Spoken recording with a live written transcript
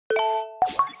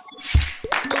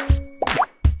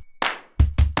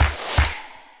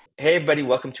Hey everybody,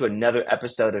 welcome to another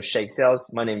episode of Shake Sales.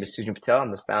 My name is Sujan Patel.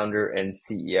 I'm the founder and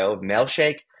CEO of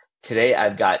Mailshake. Today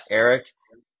I've got Eric,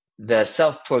 the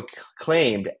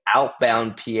self-proclaimed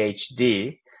Outbound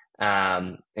PhD,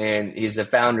 and he's the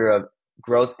founder of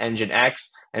Growth Engine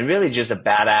X, and really just a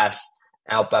badass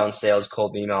outbound sales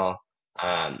cold email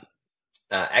um,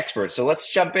 expert. So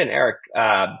let's jump in, Eric.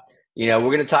 We're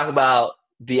going to talk about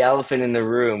the elephant in the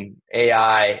room,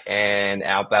 AI and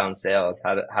outbound sales.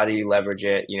 How do you leverage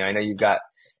it? I know you've got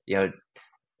you know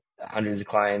hundreds of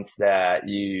clients that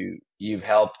you've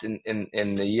helped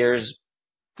in the years.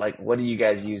 Like, what are you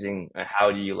guys using?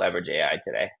 How do you leverage AI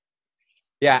today?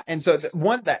 Yeah, and so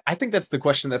one that I think that's the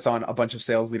question that's on a bunch of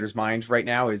sales leaders' minds right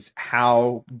now is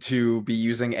how to be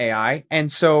using AI.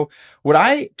 And so what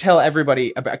I tell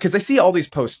everybody about, because I see all these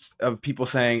posts of people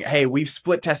saying, "Hey, we've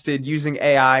split tested using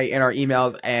AI in our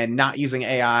emails and not using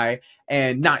AI,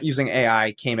 and not using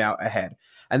AI came out ahead."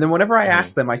 And then whenever I Hmm.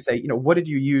 ask them, I say, "What did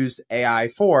you use AI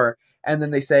for?" And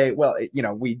then they say, "Well,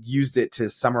 we used it to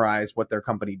summarize what their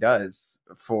company does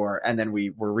for," and then we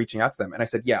were reaching out to them. And I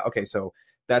said, "Yeah, okay, so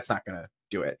that's not going to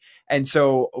do it." And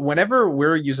so whenever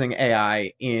we're using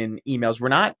AI in emails, we're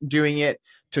not doing it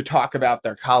to talk about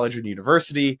their college and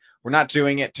university. We're not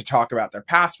doing it to talk about their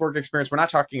past work experience. We're not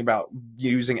talking about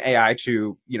using AI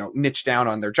to, niche down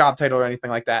on their job title or anything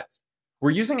like that.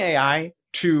 We're using AI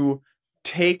to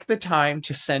take the time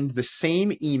to send the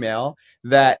same email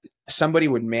that somebody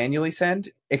would manually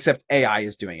send, except AI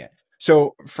is doing it.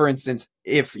 So, for instance,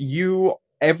 if you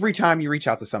every time you reach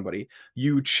out to somebody,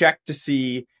 you check to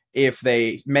see if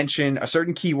they mention a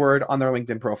certain keyword on their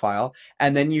LinkedIn profile,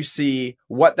 and then you see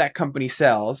what that company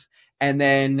sells, and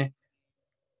then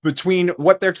between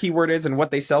what their keyword is and what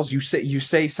they sells, you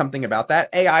say something about that.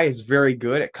 AI is very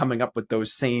good at coming up with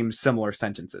those same similar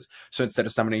sentences. So instead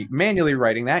of somebody manually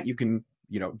writing that, you can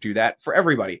do that for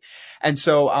everybody. And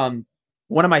so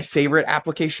one of my favorite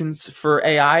applications for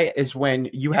AI is when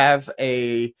you have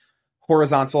a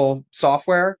horizontal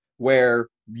software where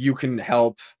you can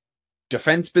help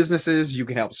defense businesses, you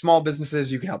can help small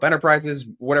businesses, you can help enterprises,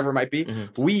 whatever it might be. Hmm.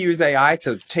 We use AI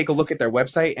to take a look at their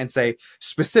website and say,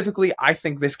 specifically, I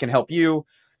think this can help you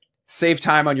save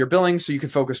time on your billing so you can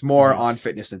focus more Hmm. on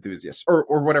fitness enthusiasts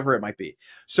or whatever it might be.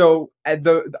 So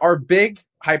our big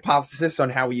hypothesis on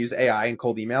how we use AI in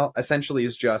cold email essentially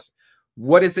is just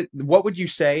what would you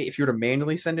say if you were to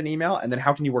manually send an email, and then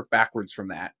how can you work backwards from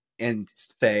that and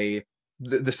say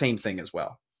the same thing as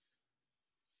well.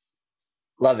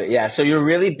 Love it. Yeah. So you're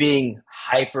really being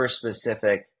hyper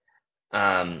specific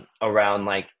around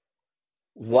like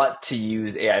what to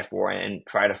use AI for and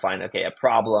try to find, okay, a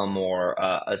problem or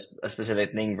a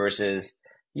specific thing versus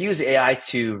use AI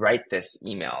to write this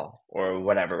email or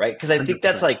whatever, right? Because I think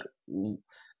that's 100%. like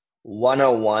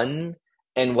 101.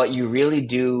 And what you really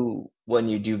do when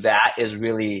you do that is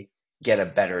really get a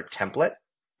better template,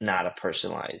 not a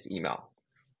personalized email.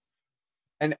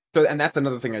 And that's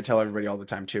another thing I tell everybody all the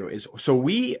time too is, so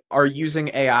we are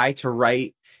using AI to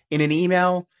write in an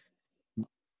email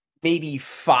maybe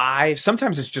five,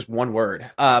 sometimes it's just one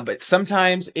word, but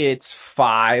sometimes it's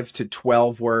 5 to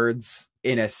 12 words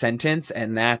in a sentence,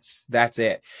 and that's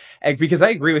it. And because I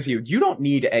agree with you, you don't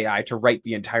need AI to write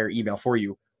the entire email for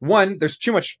you. One, there's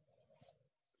too much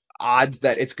odds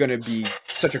that it's going to be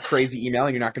such a crazy email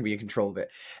and you're not going to be in control of it.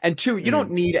 And two, you don't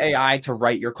Mm. need AI to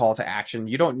write your call to action.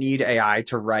 You don't need AI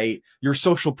to write your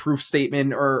social proof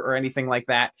statement or anything like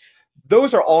that.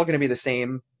 Those are all going to be the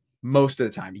same most of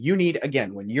the time. You need,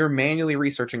 again, when you're manually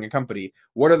researching a company,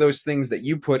 what are those things that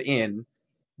you put in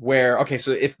where, okay,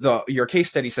 so if your case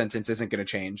study sentence isn't going to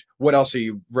change, what else are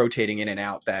you rotating in and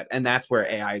out? And that's where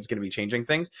AI is going to be changing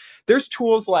things. There's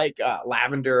tools like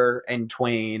Lavender and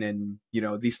Twain, and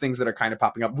these things that are kind of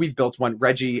popping up. We've built one,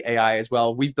 Reggie AI as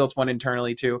well. We've built one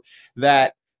internally too,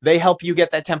 that they help you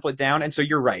get that template down. And so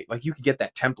you're right, like you could get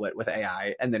that template with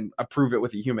AI and then approve it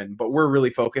with a human, but we're really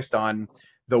focused on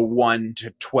the 1 to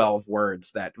 12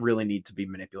 words that really need to be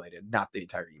manipulated, not the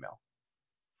entire email.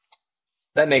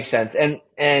 That makes sense. And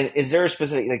is there a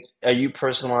specific, like, are you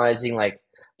personalizing like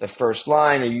the first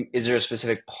line? Is there a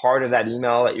specific part of that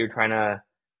email that you're trying to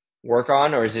work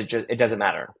on, or is it just it doesn't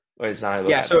matter, or it's not how you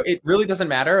look Yeah, at so it? it really doesn't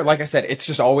matter. Like I said, it's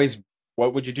just always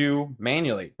what would you do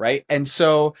manually, right? And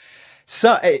so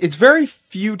it's very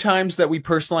few times that we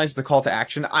personalize the call to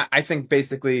action. I think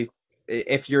basically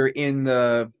if you're in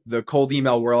the cold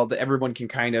email world, everyone can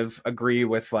kind of agree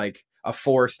with like a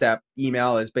 4-step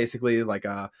email is basically like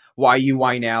a why you,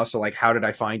 why now. So like, how did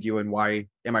I find you and why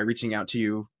am I reaching out to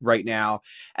you right now?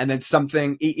 And then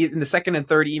something in the second and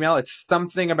third email, it's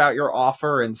something about your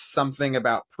offer and something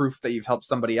about proof that you've helped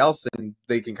somebody else, and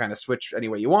they can kind of switch any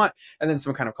way you want. And then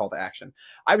some kind of call to action.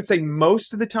 I would say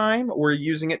most of the time we're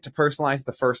using it to personalize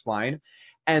the first line.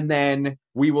 And then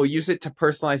we will use it to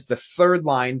personalize the third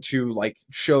line to like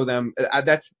show them.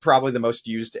 That's probably the most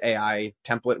used AI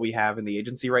template we have in the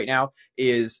agency right now.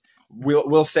 Is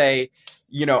we'll say,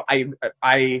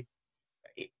 I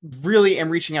really am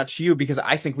reaching out to you because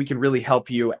I think we can really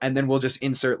help you, and then we'll just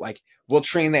insert like we'll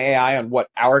train the AI on what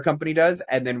our company does,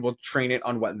 and then we'll train it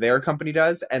on what their company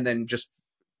does, and then just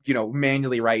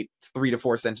manually write 3 to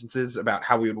 4 sentences about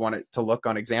how we would want it to look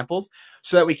on examples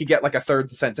so that we could get like a third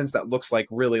sentence that looks like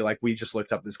really like we just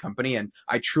looked up this company and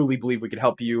I truly believe we could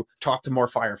help you talk to more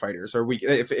firefighters, or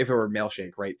if it were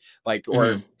Mailshake, right? Like,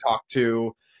 or talk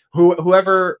to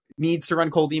whoever needs to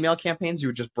run cold email campaigns. You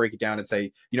would just break it down and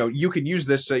say, you could use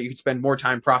this so you could spend more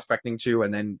time prospecting to,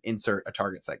 and then insert a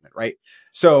target segment, right?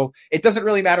 So it doesn't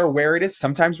really matter where it is.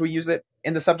 Sometimes we use it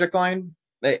in the subject line.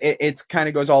 It's kind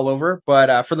of goes all over,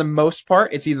 but for the most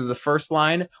part, it's either the first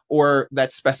line or that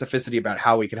specificity about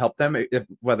how we could help them,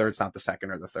 whether it's not the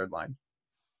second or the third line.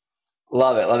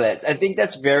 Love it, love it. I think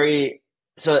that's very.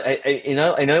 So I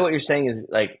know what you're saying is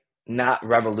like not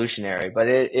revolutionary, but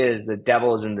it is. The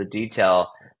devil is in the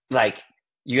detail. Like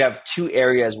you have 2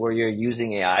 areas where you're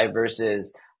using AI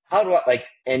versus how do I like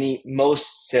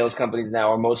most sales companies now,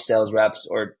 or most sales reps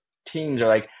or teams are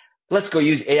like, let's go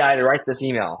use AI to write this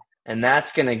email. And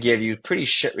that's going to give you pretty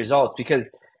shit results,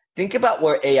 because think about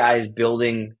where AI is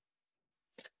building.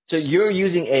 So you're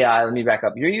using AI. Let me back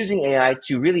up. You're using AI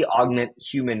to really augment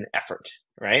human effort,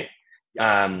 right?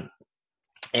 And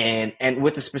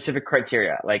with a specific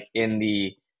criteria, like in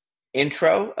the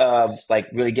intro of like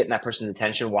really getting that person's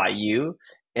attention, why you,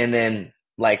 and then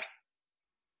like,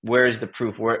 where's the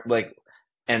proof? Where like,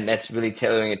 and that's really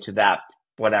tailoring it to that,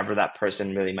 whatever that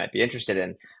person really might be interested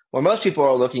in. Where most people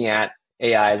are looking at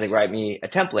AI is like, write me a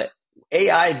template.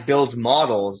 AI builds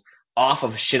models off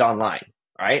of shit online,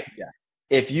 right? Yeah.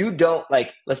 If you don't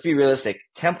like, let's be realistic.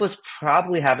 Templates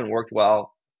probably haven't worked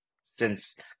well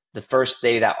since the first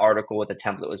day that article with the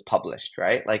template was published,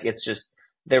 right? Like it's just,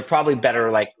 they're probably better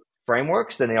like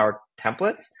frameworks than they are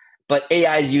templates, but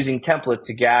AI is using templates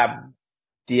to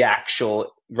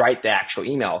write the actual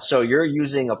email. So you're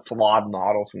using a flawed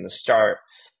model from the start.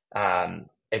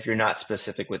 If you're not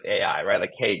specific with AI, right?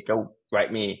 Like, hey, go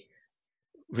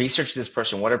research this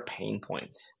person. What are pain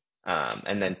points?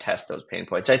 And then test those pain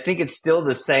points. I think it's still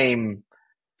the same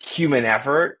human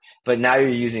effort, but now you're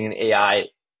using an AI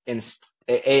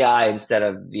instead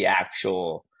of the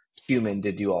actual human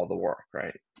to do all the work,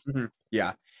 right? Mm-hmm.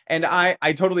 Yeah. And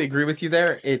I totally agree with you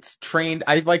there. It's trained.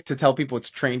 I like to tell people it's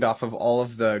trained off of all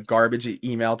of the garbage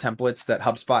email templates that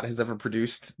HubSpot has ever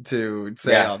produced to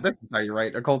say, oh, this is how you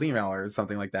write a cold email or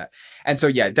something like that. And so,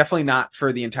 yeah, definitely not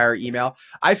for the entire email.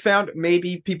 I found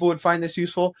maybe people would find this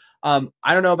useful. I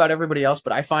don't know about everybody else,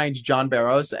 but I find John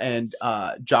Barrows and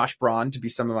Josh Braun to be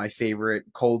some of my favorite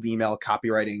cold email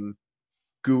copywriting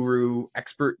guru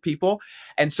expert people.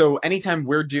 And so anytime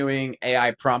we're doing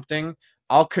AI prompting,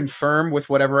 I'll confirm with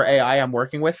whatever AI I'm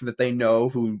working with that they know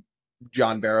who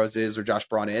John Barrows is or Josh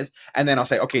Braun is. And then I'll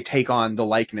say, okay, take on the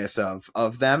likeness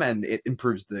of them. And it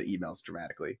improves the emails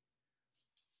dramatically.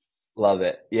 Love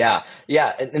it. Yeah.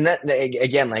 Yeah. And that,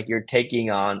 again, like you're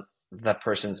taking on the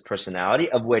person's personality,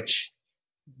 of which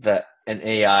an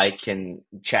AI can,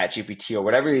 chat GPT or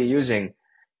whatever you're using,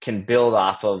 can build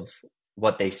off of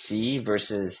what they see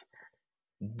versus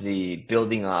the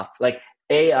building off. Like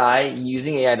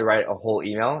using AI to write a whole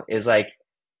email is like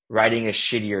writing a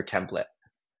shittier template,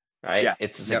 right? Yeah.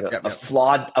 It's just like a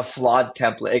flawed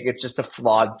template. It's just a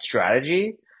flawed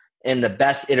strategy. And the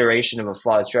best iteration of a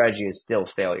flawed strategy is still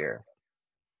failure.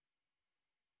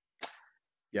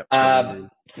 Yep.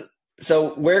 So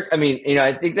where, I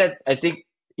think,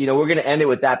 we're going to end it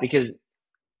with that, because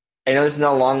I know this is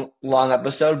not a long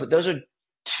episode, but those are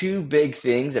 2 big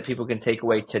things that people can take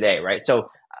away today, right? So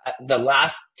the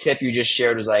last tip you just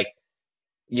shared was like,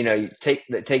 you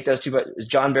take those 2. But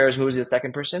John Barrows, who was the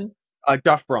second person?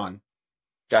 Josh Braun.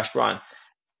 Josh Braun.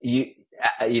 You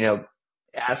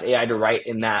ask AI to write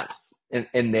in that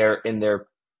in their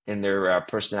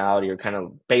personality, or kind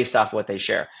of based off what they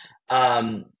share.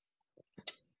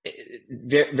 It's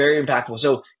very, very impactful.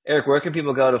 So Eric, where can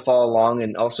people go to follow along,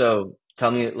 and also tell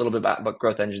me a little bit about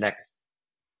Growth Engine X?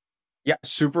 Yeah,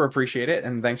 super appreciate it.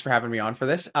 And thanks for having me on for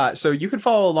this. So you can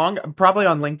follow along. Probably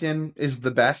on LinkedIn is the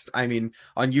best. I mean,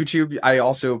 on YouTube, I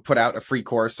also put out a free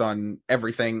course on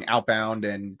everything Outbound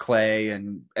and Clay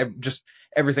and just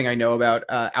everything I know about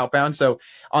Outbound. So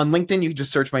on LinkedIn, you can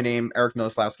just search my name, Eric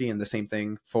Nowoslawski, and the same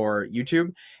thing for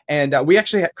YouTube. And we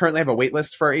actually currently have a wait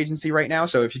list for our agency right now.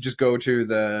 So if you just go to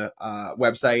the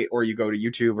website or you go to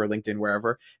YouTube or LinkedIn,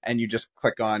 wherever, and you just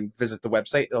click on visit the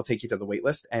website, it'll take you to the wait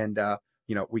list. And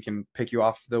we can pick you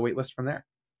off the wait list from there.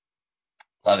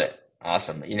 Love it.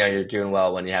 Awesome. You know you're doing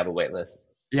well when you have a wait list.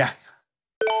 Yeah.